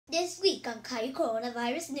This week on CAIO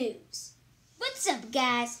Coronavirus News. What's up,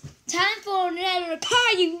 guys? Time for another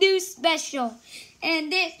CAIO News special.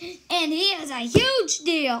 And here's a huge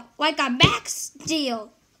deal, like a max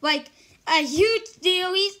deal. Like a huge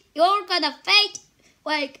deal. You're gonna faint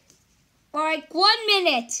like 1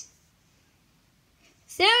 minute.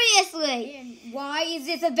 Seriously. And why is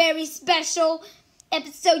this a very special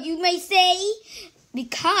episode, you may say?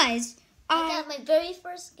 Because I got my very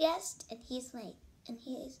first guest, and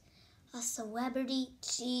he is a celebrity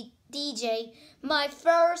DJ. My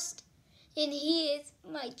first, and he is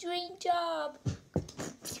my dream job.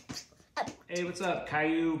 Hey, what's up,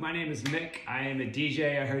 CAIO? My name is Mick. I am a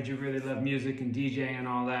DJ. I heard you really love music and DJing and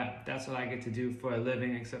all that. That's what I get to do for a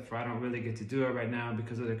living, except for I don't really get to do it right now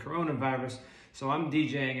because of the coronavirus. So I'm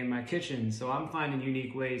DJing in my kitchen. So I'm finding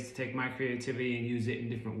unique ways to take my creativity and use it in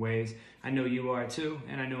different ways. I know you are too,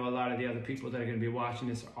 and I know a lot of the other people that are going to be watching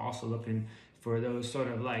this are also looking for those sort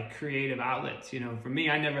of like creative outlets. You know, for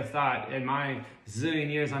me, I never thought in my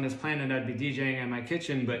zillion years on this planet I'd be DJing in my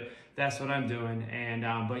kitchen, but that's what I'm doing. And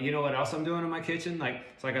but you know what else I'm doing in my kitchen?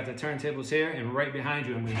 So I got the turntables here, and right behind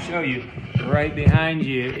you, I'm going to show you. Right behind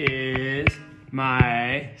you is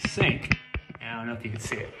my sink. I don't know if you can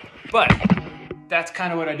see it, but that's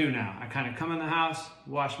kind of what I do now. I kind of come in the house,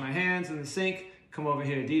 wash my hands in the sink, come over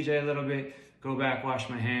here to DJ a little bit, go back, wash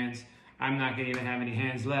my hands. I'm not gonna even have any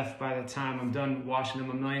hands left by the time I'm done washing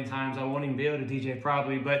them a million times. I won't even be able to DJ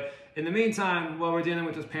probably, but in the meantime, while we're dealing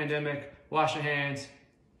with this pandemic, wash your hands,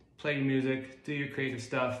 play your music, do your creative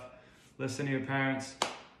stuff, listen to your parents,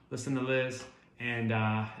 listen to Liz, and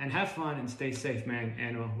have fun and stay safe, man.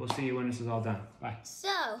 And we'll see you when this is all done. Bye.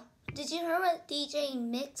 So, did you hear what DJ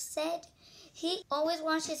Mick said? He always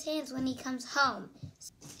washes his hands when he comes home.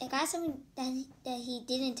 I got something that he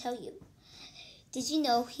didn't tell you. Did you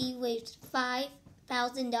know he waived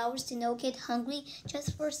 $5,000 to No Kid Hungry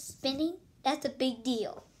just for spinning? That's a big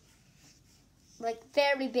deal. Like,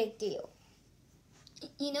 very big deal.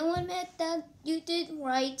 You know what, Matt? That you did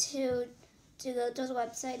right to go to the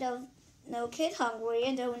website of No Kid Hungry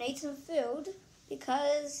and donate some food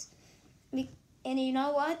and you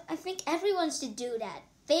know what? I think everyone should do that.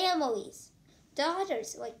 Families,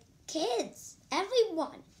 daughters, like kids,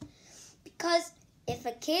 everyone. Because if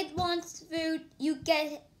a kid wants food, you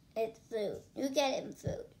get it food. You get him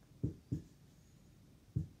food.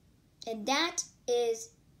 And that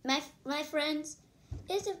is, my friends,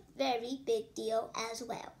 is a very big deal as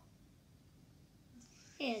well.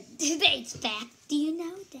 And today's fact, do you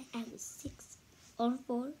know that I was 6 or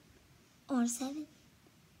 4 or 7?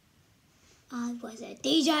 I was a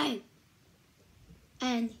DJ.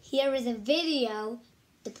 And here is a video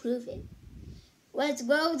to prove it. Let's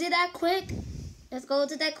go to that quick. Let's go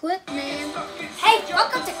to that quick, man. Hey,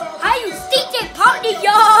 welcome to CAIO's DJ party,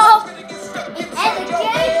 y'all! And the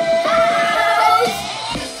game house!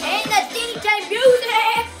 And the DJ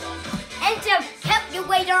music! And some help you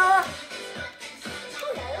waiter!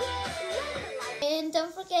 And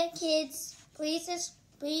don't forget, kids, please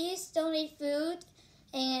donate food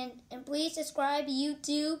and please subscribe to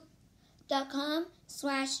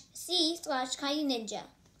youtube.com/c/CAIO Ninja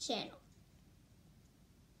channel.